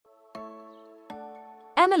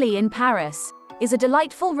Emily in Paris is a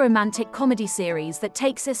delightful romantic comedy series that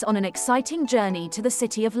takes us on an exciting journey to the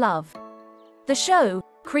city of love. The show,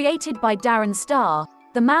 created by Darren Star,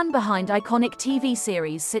 the man behind iconic TV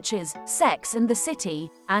series such as Sex and the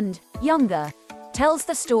City and Younger, tells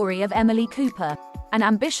the story of Emily Cooper, an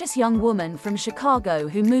ambitious young woman from Chicago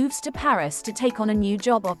who moves to Paris to take on a new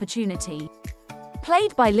job opportunity.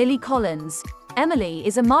 Played by Lily Collins, Emily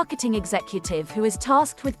is a marketing executive who is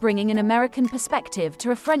tasked with bringing an American perspective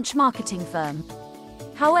to a French marketing firm.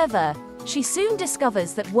 However, she soon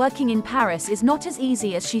discovers that working in Paris is not as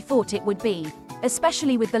easy as she thought it would be,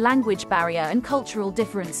 especially with the language barrier and cultural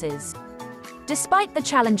differences. Despite the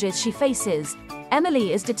challenges she faces,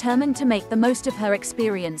 Emily is determined to make the most of her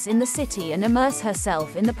experience in the city and immerse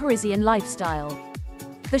herself in the Parisian lifestyle.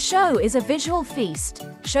 The show is a visual feast,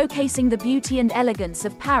 showcasing the beauty and elegance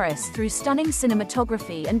of Paris through stunning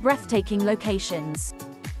cinematography and breathtaking locations.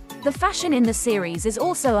 The fashion in the series is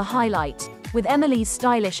also a highlight, with Emily's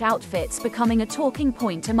stylish outfits becoming a talking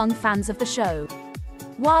point among fans of the show.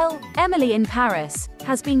 While Emily in Paris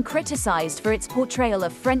has been criticized for its portrayal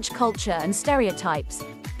of French culture and stereotypes,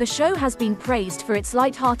 the show has been praised for its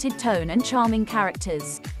light-hearted tone and charming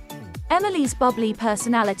characters. Emily's bubbly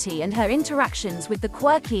personality and her interactions with the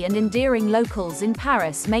quirky and endearing locals in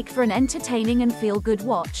Paris make for an entertaining and feel-good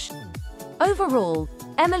watch. Overall,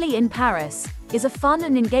 Emily in Paris is a fun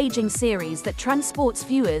and engaging series that transports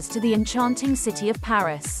viewers to the enchanting city of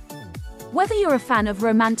Paris. Whether you're a fan of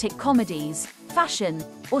romantic comedies, fashion,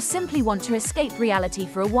 or simply want to escape reality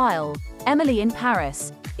for a while, Emily in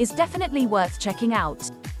Paris is definitely worth checking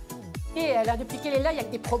out. Et là, depuis qu'elle est là, il y a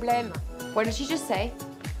que des problèmes. What did she just say?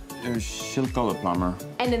 She'll call a plumber.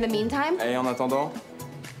 And in the meantime? Et en attendant?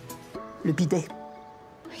 Le bidet.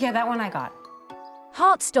 Yeah, that one I got.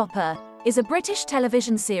 Heartstopper is a British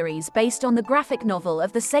television series based on the graphic novel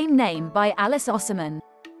of the same name by Alice Oseman.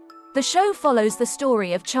 The show follows the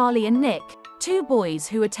story of Charlie and Nick, two boys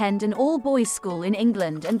who attend an all-boys school in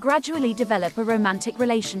England and gradually develop a romantic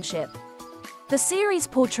relationship. The series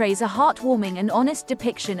portrays a heartwarming and honest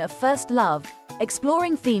depiction of first love,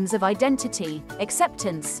 exploring themes of identity,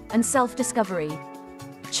 acceptance, and self-discovery.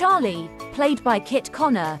 Charlie, played by Kit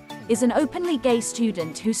Connor, is an openly gay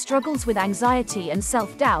student who struggles with anxiety and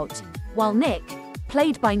self-doubt, while Nick,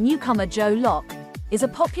 played by newcomer Joe Locke, is a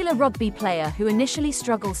popular rugby player who initially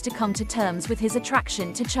struggles to come to terms with his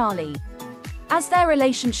attraction to Charlie. As their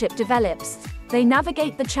relationship develops, they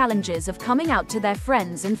navigate the challenges of coming out to their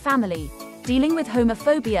friends and family, dealing with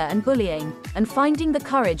homophobia and bullying, and finding the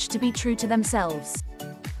courage to be true to themselves.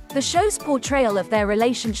 The show's portrayal of their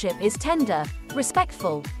relationship is tender,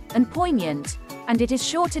 respectful, and poignant, and it is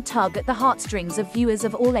sure to tug at the heartstrings of viewers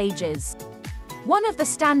of all ages. One of the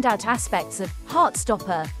standout aspects of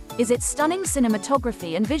Heartstopper is its stunning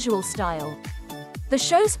cinematography and visual style. The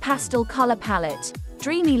show's pastel color palette,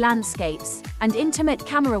 dreamy landscapes, and intimate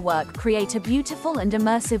camera work create a beautiful and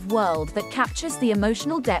immersive world that captures the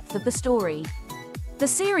emotional depth of the story. The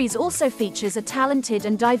series also features a talented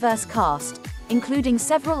and diverse cast, including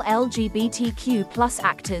several LGBTQ+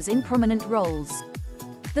 actors in prominent roles.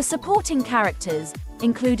 The supporting characters,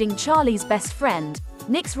 including Charlie's best friend,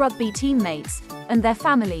 Nick's rugby teammates, and their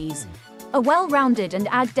families, are well-rounded and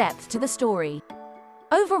add depth to the story.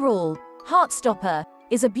 Overall, Heartstopper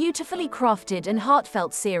is a beautifully crafted and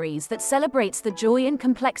heartfelt series that celebrates the joy and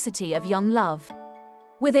complexity of young love.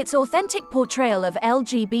 With its authentic portrayal of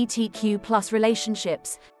LGBTQ+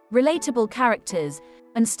 relationships, relatable characters,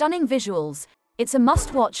 and stunning visuals, it's a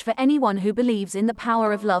must-watch for anyone who believes in the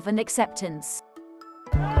power of love and acceptance.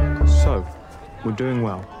 So, we're doing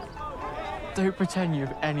well. Don't pretend you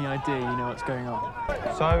have any idea you know what's going on.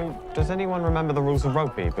 So, does anyone remember the rules of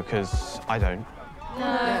rugby? Because I don't.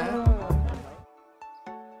 No.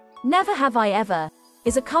 Never Have I Ever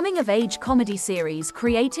is a coming-of-age comedy series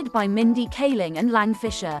created by Mindy Kaling and Lang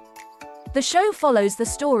Fisher. The show follows the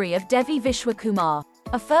story of Devi Vishwakumar,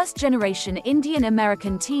 a first-generation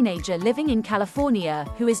Indian-American teenager living in California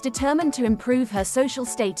who is determined to improve her social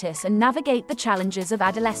status and navigate the challenges of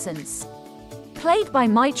adolescence. Played by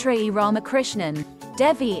Maitreyi Ramakrishnan,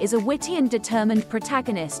 Devi is a witty and determined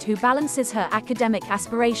protagonist who balances her academic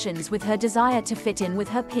aspirations with her desire to fit in with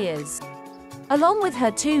her peers. Along with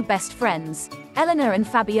her two best friends, Eleanor and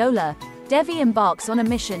Fabiola, Devi embarks on a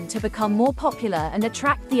mission to become more popular and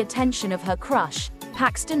attract the attention of her crush,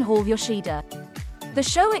 Paxton Hall Yoshida. The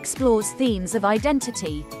show explores themes of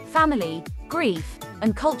identity, family, grief,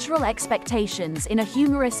 and cultural expectations in a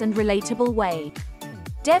humorous and relatable way.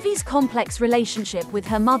 Devi's complex relationship with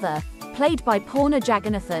her mother, played by Poorna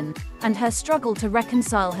Jagannathan, and her struggle to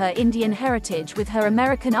reconcile her Indian heritage with her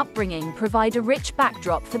American upbringing provide a rich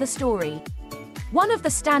backdrop for the story. One of the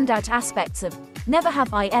standout aspects of Never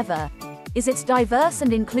Have I Ever is its diverse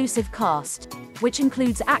and inclusive cast, which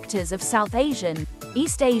includes actors of South Asian,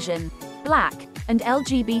 East Asian, Black, and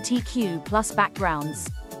LGBTQ+ backgrounds.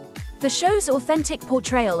 The show's authentic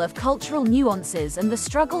portrayal of cultural nuances and the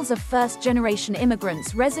struggles of first-generation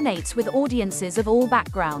immigrants resonates with audiences of all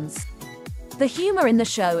backgrounds. The humor in the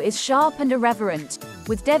show is sharp and irreverent,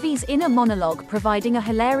 with Devi's inner monologue providing a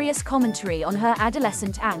hilarious commentary on her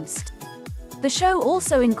adolescent angst. The show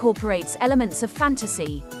also incorporates elements of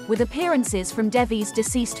fantasy, with appearances from Devi's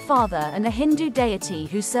deceased father and a Hindu deity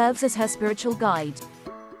who serves as her spiritual guide.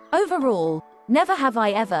 Overall, Never Have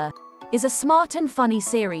I Ever is a smart and funny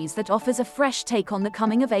series that offers a fresh take on the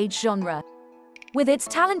coming-of-age genre. With its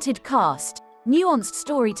talented cast, nuanced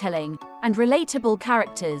storytelling, and relatable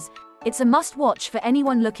characters, it's a must-watch for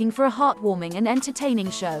anyone looking for a heartwarming and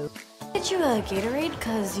entertaining show. Get you a Gatorade,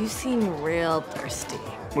 cause you seem real thirsty.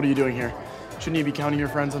 What are you doing here? Shouldn't you be counting your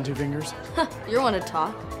friends on 2 fingers? You want to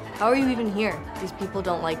talk? How are you even here? These people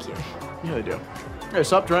don't like you. Yeah, they do. Hey,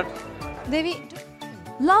 sup, Trent? Devi,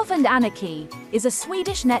 Love and Anarchy is a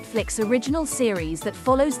Swedish Netflix original series that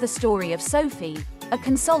follows the story of Sophie, a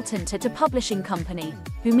consultant at a publishing company,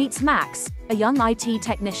 who meets Max, a young IT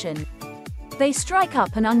technician. They strike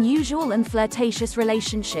up an unusual and flirtatious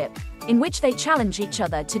relationship, in which they challenge each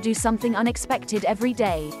other to do something unexpected every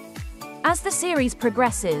day. As the series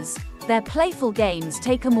progresses, their playful games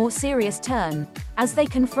take a more serious turn, as they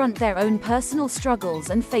confront their own personal struggles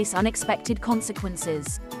and face unexpected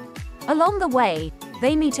consequences. Along the way,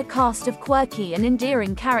 they meet a cast of quirky and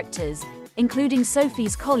endearing characters, including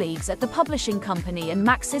Sophie's colleagues at the publishing company and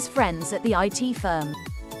Max's friends at the IT firm.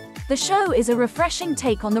 The show is a refreshing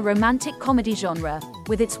take on the romantic comedy genre,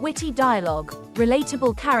 with its witty dialogue,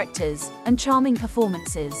 relatable characters, and charming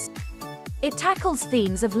performances. It tackles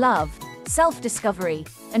themes of love, self-discovery,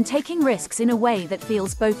 and taking risks in a way that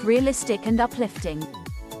feels both realistic and uplifting.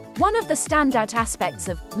 One of the standout aspects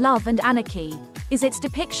of Love and Anarchy is its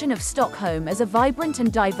depiction of Stockholm as a vibrant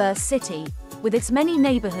and diverse city, with its many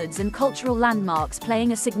neighborhoods and cultural landmarks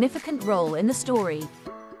playing a significant role in the story.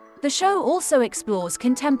 The show also explores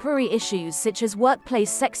contemporary issues such as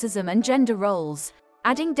workplace sexism and gender roles,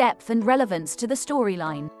 adding depth and relevance to the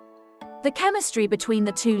storyline. The chemistry between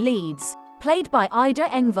the two leads, played by Ida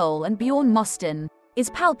Engvall and Bjorn Mosten, is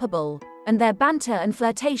palpable, and their banter and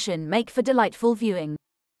flirtation make for delightful viewing.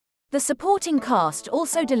 The supporting cast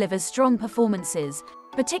also delivers strong performances,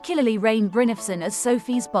 particularly Rain Brynolfsson as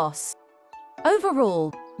Sophie's boss.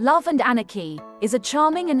 Overall, Love and Anarchy is a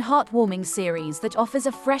charming and heartwarming series that offers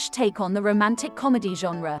a fresh take on the romantic comedy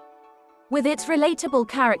genre. With its relatable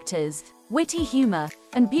characters, witty humor,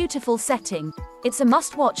 and beautiful setting, it's a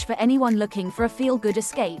must-watch for anyone looking for a feel-good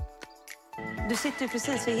escape. Du sitter ju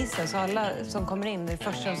precis vid hissen så alla som kommer in det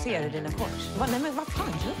första de ser är dina shorts. Nej men vad fan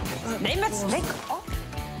gör du? Nej men lägg av!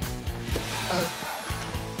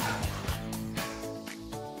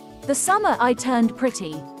 The Summer I Turned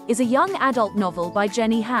Pretty is a young adult novel by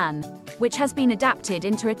Jenny Han, which has been adapted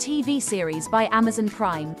into a TV series by Amazon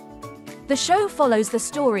Prime. The show follows the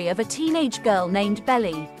story of a teenage girl named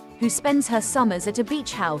Belly, who spends her summers at a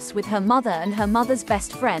beach house with her mother and her mother's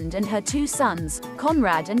best friend and her 2 sons,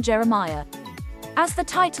 Conrad and Jeremiah. As the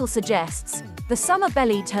title suggests, the summer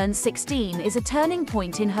Belly turns 16 is a turning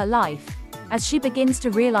point in her life, as she begins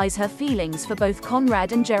to realize her feelings for both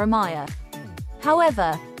Conrad and Jeremiah.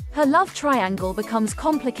 However, her love triangle becomes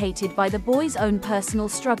complicated by the boys' own personal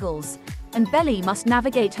struggles, and Belly must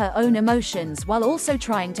navigate her own emotions while also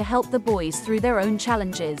trying to help the boys through their own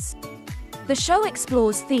challenges. The show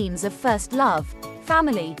explores themes of first love,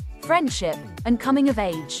 family, friendship, and coming of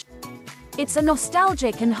age. It's a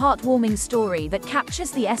nostalgic and heartwarming story that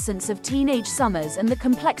captures the essence of teenage summers and the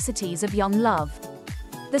complexities of young love.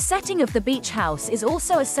 The setting of the beach house is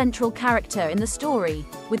also a central character in the story,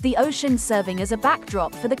 with the ocean serving as a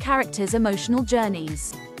backdrop for the characters' emotional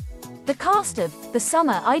journeys. The cast of The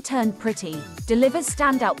Summer I Turned Pretty delivers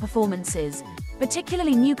standout performances,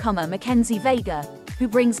 particularly newcomer Mackenzie Vega, who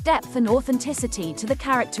brings depth and authenticity to the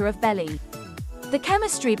character of Belly. The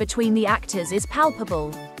chemistry between the actors is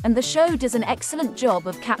palpable, and the show does an excellent job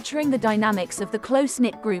of capturing the dynamics of the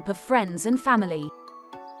close-knit group of friends and family.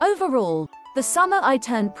 Overall, The Summer I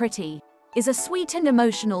Turned Pretty is a sweet and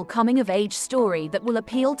emotional coming-of-age story that will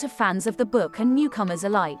appeal to fans of the book and newcomers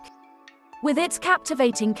alike. With its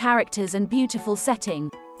captivating characters and beautiful setting,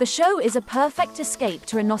 the show is a perfect escape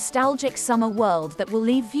to a nostalgic summer world that will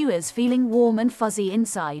leave viewers feeling warm and fuzzy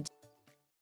inside.